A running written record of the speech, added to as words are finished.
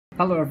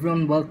Hello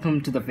everyone, welcome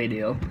to the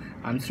video.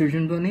 I'm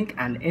Srijan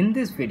and in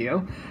this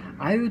video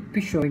I would be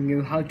showing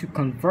you how to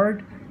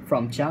convert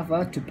from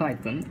Java to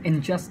Python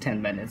in just 10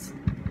 minutes.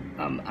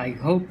 I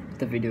hope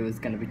the video is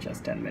gonna be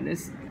just 10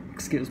 minutes.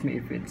 Excuse me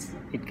if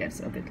it gets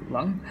a bit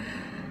long.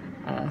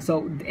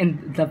 So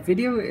in the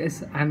video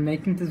I'm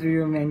making this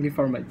video mainly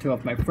for two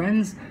of my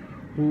friends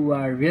who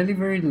are really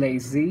very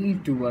lazy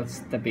to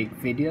watch the big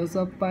videos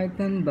of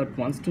Python but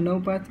wants to know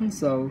Python,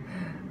 so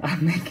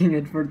I'm making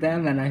it for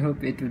them and I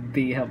hope it would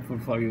be helpful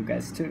for you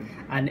guys too.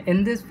 And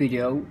in this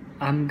video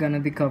I'm gonna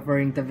be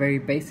covering the very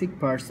basic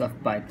parts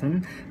of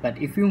Python, but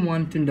if you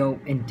want to know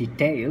in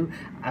detail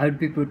I would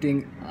be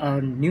putting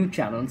a new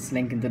channel's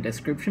link in the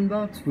description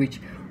box,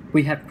 which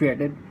we have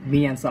created.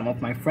 Me and some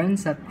of my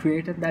friends have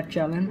created that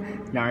channel,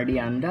 Nardi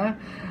Anda,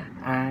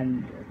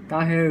 and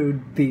Tahir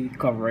would be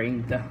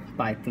covering the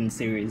Python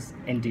series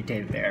in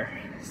detail there.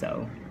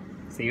 So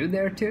see you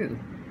there too.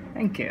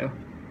 Thank you.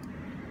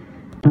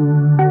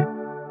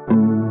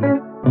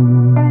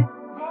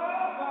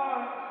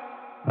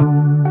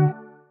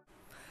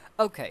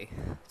 Okay,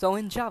 so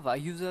in Java,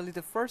 usually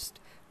the first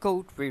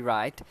code we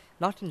write,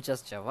 not in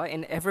just Java,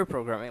 in every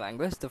programming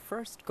language, the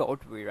first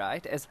code we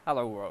write is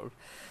hello world.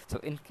 So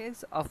in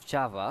case of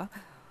Java,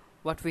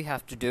 what we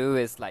have to do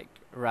is like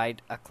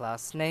write a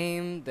class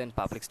name, then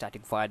public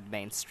static void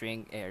main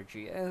string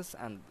args,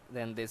 and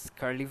then this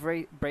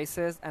curly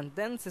braces, and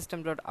then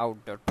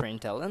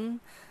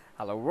system.out.println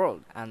hello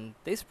world. And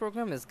this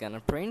program is gonna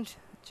print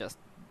just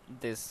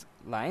this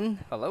line,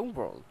 hello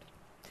world.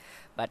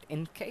 But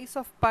in case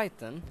of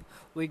Python,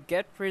 we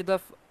get rid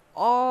of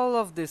all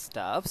of these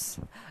stuffs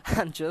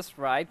and just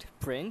write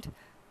print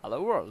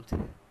hello world.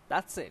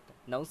 That's it.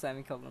 No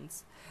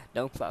semicolons,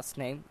 no class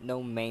name,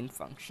 no main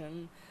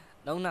function,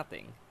 no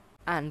nothing.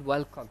 And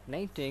while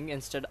concatenating,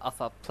 instead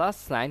of a plus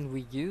sign,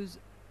 we use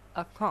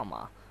a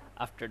comma.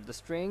 After the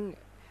string,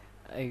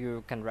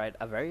 you can write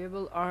a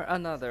variable or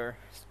another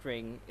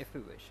string if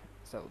you wish.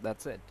 So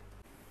that's it.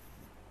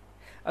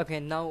 Okay,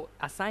 now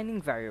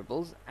assigning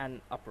variables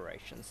and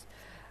operations.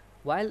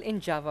 While in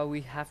Java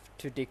we have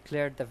to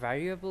declare the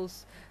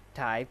variables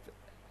type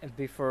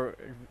before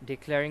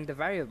declaring the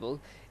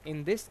variable,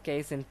 in this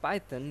case in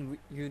Python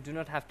you do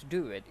not have to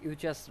do it. You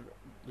just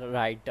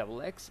write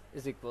 $x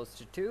is equals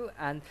to 2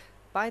 and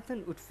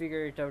Python would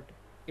figure it out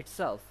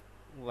itself,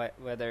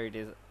 whether it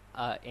is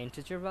an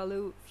integer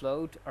value,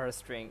 float, or a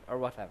string or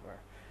whatever.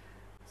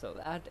 So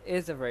that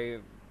is a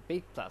very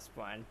big plus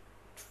point.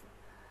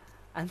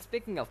 And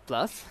speaking of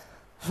plus,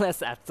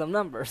 let's add some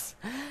numbers.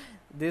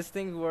 These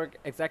things work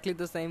exactly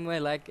the same way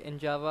like in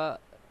Java.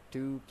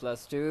 2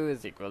 plus 2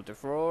 is equal to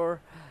 4,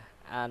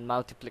 and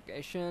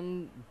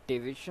multiplication,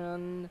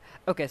 division.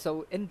 Okay,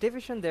 so in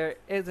division there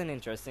is an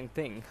interesting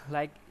thing.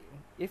 Like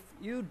if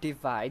you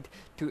divide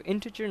two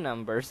integer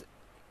numbers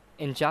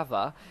in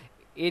Java,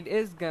 it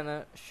is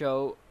gonna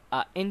show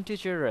a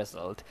integer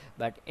result,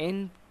 but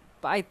in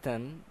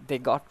Python they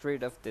got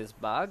rid of this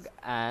bug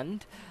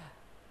and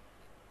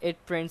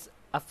it prints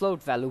a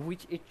float value,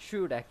 which it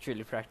should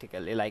actually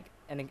practically, like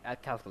a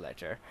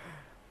calculator.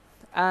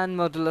 And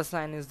modulo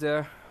sign is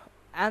there,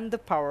 and the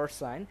power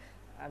sign.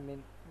 I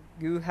mean,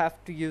 you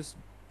have to use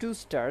 2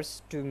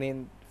 stars to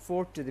mean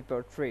 4 to the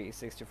power 3,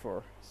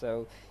 64.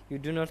 So you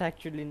do not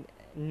actually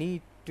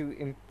need to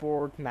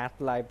import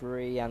math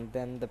library and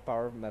then the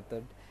power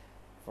method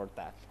for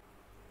that.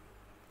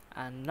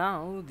 And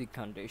now the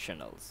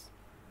conditionals.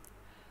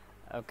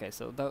 Okay,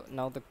 so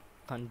now the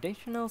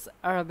conditionals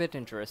are a bit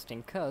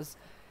interesting because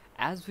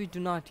as we do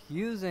not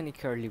use any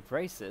curly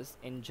braces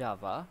in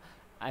Java,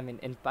 I mean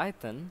in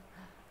Python,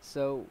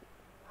 so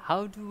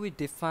how do we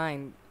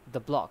define the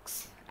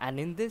blocks? And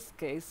in this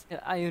case,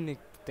 a unique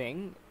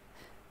thing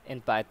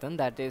in Python,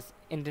 that is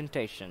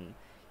indentation.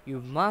 You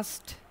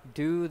must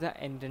do the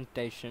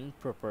indentation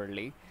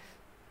properly,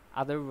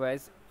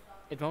 otherwise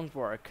it won't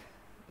work.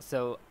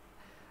 So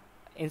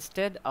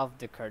instead of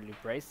the curly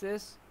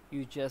braces,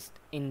 you just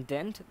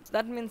indent.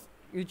 That means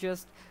you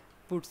just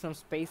put some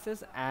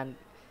spaces and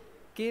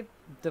keep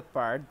the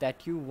part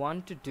that you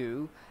want to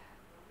do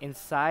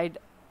inside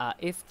a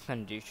if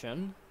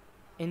condition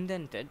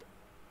indented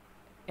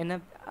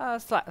in a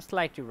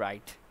slightly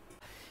right.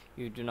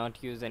 You do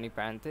not use any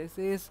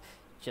parentheses,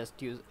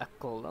 just use a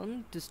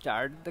colon to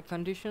start the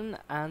condition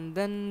and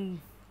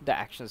then the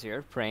actions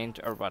here, print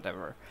or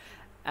whatever.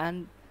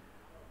 And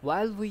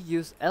while we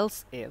use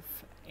else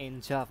if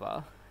in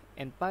Java,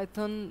 in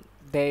Python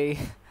they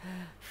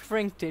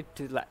shrinked it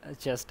to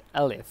just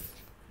elif.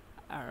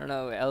 I don't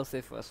know, else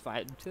if was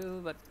fine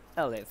too, but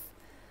elif,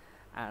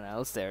 and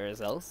else there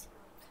is else.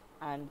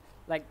 And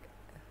like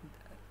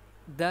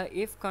the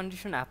if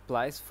condition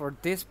applies for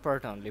this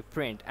part only,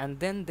 print, and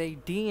then they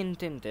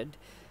de-intended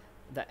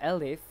the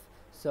elif,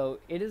 so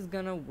it is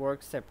gonna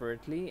work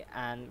separately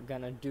and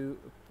gonna do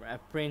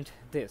print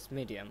this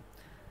medium,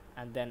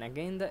 and then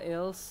again the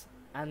else,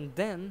 and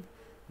then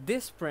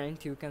this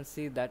print you can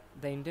see that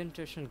the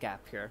indentation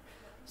gap here.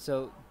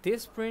 So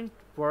this print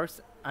works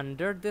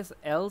under this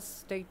else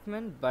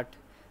statement, but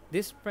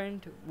this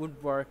print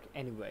would work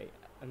anyway.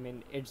 I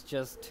mean, it's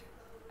just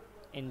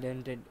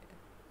indented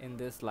in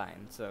this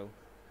line. So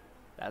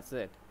that's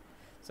it.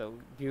 So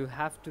you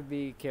have to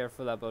be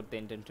careful about the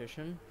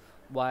indentation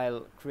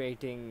while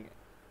creating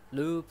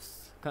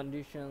loops,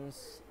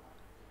 conditions,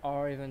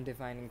 or even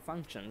defining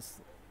functions,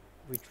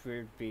 which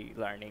we'll be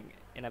learning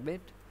in a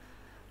bit.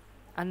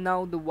 And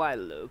now the while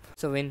loop.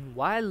 So in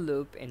while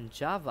loop in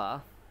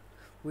Java,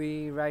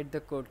 we write the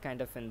code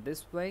kind of in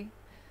this way,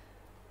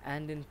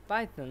 and in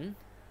Python,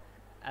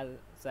 as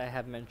I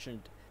have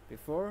mentioned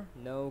before,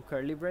 no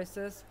curly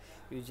braces,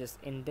 you just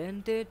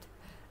indent it,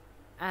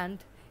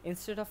 and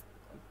instead of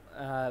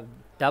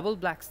double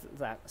black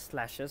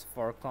slashes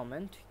for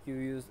comment, you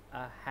use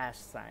a hash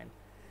sign.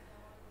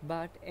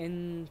 But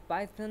in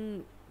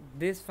Python,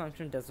 this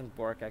function doesn't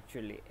work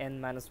actually. N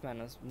minus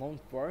minus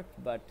won't work,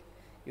 but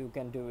you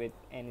can do it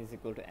n is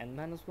equal to n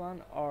minus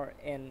 1 or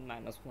n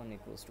minus 1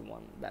 equals to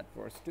 1. That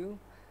works too.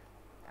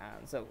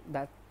 And so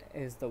that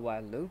is the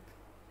while loop.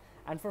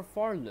 And for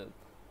for loop,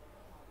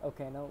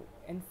 okay, now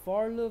in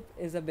for loop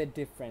is a bit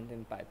different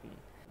in Python.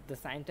 The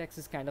syntax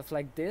is kind of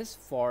like this: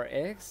 for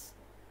x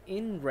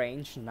in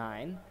range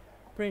 9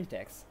 print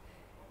x.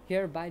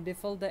 Here by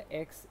default the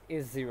x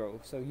is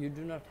 0, so you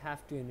do not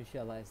have to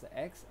initialize the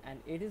x, and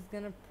it is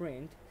gonna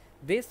print,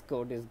 this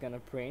code is gonna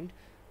print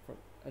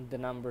the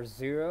number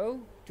 0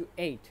 to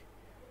 8.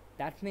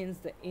 That means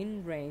the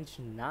in range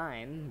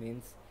 9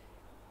 means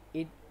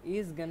it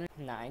is gonna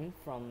 9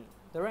 from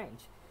the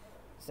range,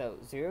 so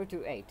 0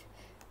 to 8.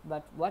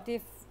 But what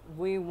if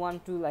we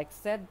want to like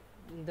set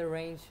the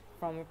range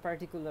from a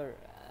particular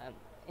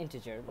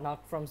integer,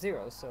 not from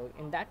 0? So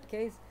in that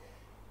case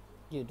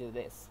you do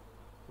this: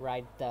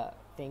 write the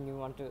thing you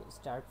want to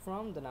start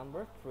from, the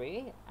number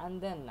 3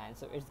 and then 9,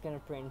 so it's gonna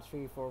print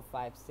 3 4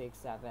 5 6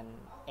 7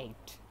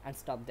 8 and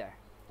stop there.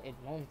 It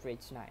won't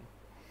reach 9.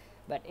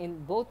 But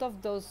in both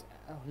of those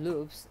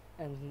loops,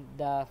 and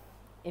the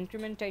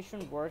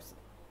incrementation works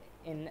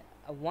in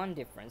one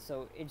difference,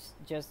 so it's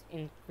just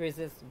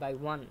increases by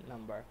one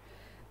number.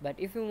 But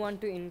if you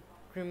want to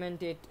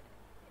increment it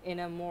in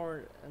a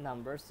more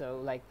number, so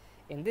like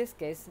in this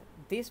case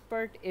this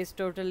part is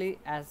totally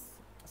as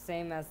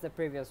same as the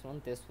previous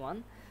one. This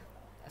one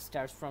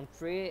starts from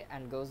 3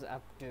 and goes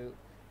up to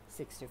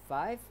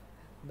 65,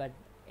 but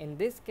in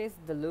this case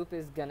the loop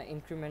is gonna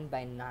increment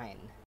by 9.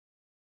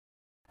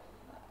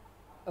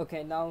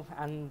 Okay, now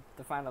and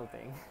the final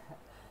thing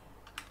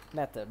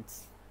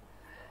methods.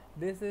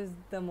 This is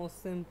the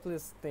most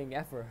simplest thing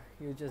ever.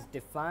 You just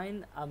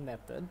define a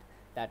method,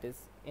 that is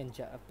in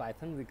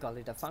Python we call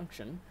it a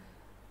function,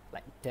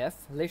 like def.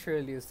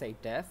 Literally you say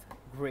def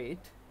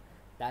greet,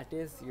 that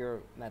is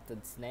your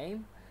method's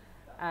name,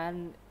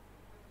 and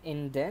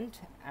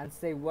indent and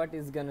say what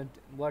is gonna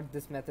what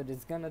this method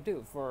is gonna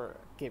do. For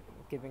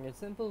keeping it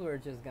simple, we're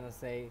just gonna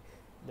say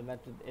the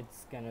method,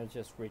 it's gonna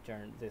just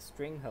return this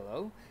string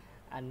hello.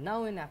 And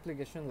now in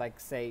application, like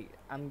say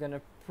I'm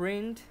gonna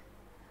print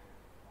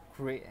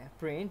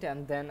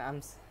and then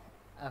I'm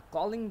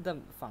calling the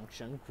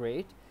function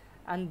greet,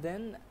 and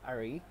then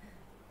Ari,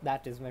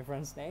 that is my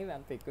friend's name,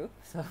 and Piku,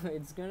 so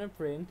it's gonna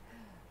print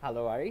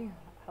hello Ari,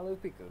 hello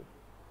Piku.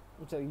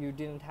 So you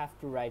didn't have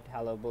to write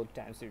hello both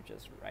times, you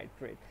just write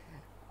great.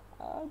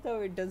 Though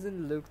it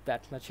doesn't look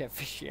that much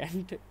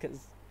efficient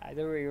because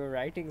either way you're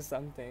writing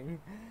something,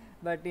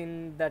 but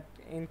in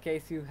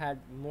case you had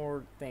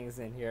more things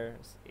in here,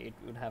 it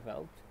would have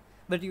helped.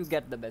 But you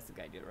get the basic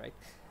idea, right?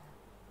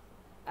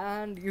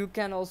 And you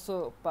can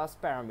also pass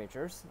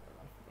parameters.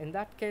 In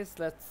that case,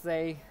 let's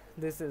say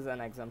this is an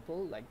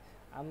example, like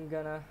I'm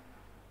gonna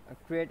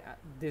create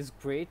this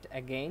great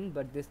again,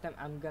 but this time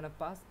I'm gonna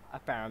pass a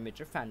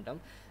parameter fandom.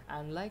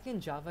 And like in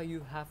Java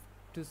you have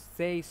to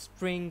say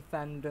string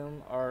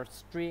fandom or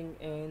string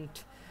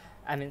int,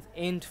 I mean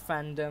int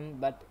fandom,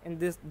 but in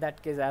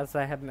that case, as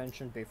I have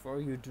mentioned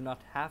before, you do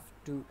not have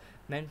to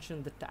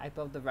mention the type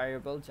of the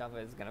variable. Java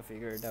is gonna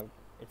figure it out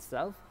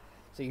itself.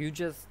 So you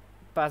just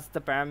pass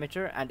the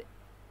parameter and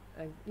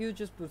you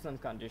just put some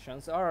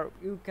conditions, or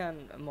you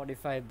can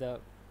modify the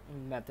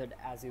method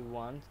as you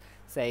want.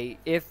 Say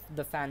if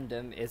the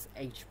fandom is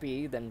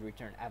HP, then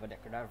return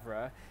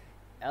avadakadavra,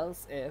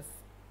 else if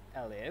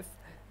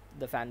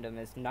the fandom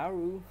is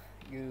Naru,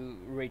 you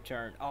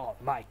return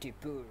almighty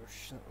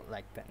push,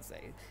 like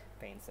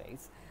Pain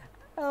says.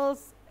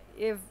 Else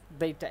if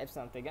they type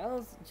something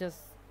else, just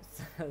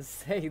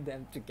say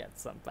them to get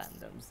some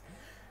fandoms.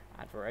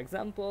 And for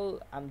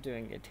example, I'm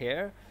doing it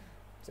here,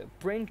 so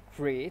print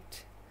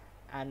create,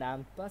 and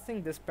I'm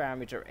passing this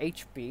parameter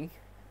HP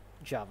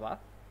Java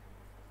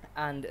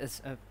and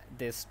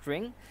this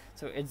string,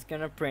 so it's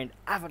gonna print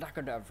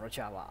avadakadavra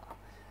Java.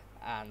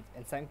 And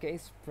in some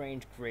case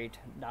print create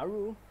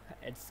Naru,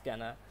 it's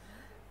gonna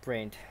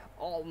print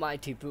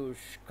almighty push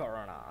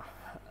Corona.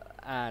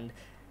 And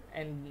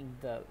in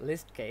the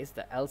list case,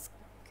 the else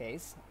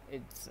case,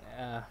 it's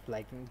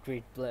like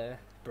greet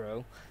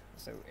bro,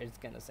 so it's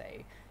gonna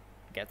say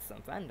get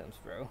some fandoms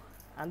bro,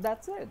 and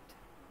that's it.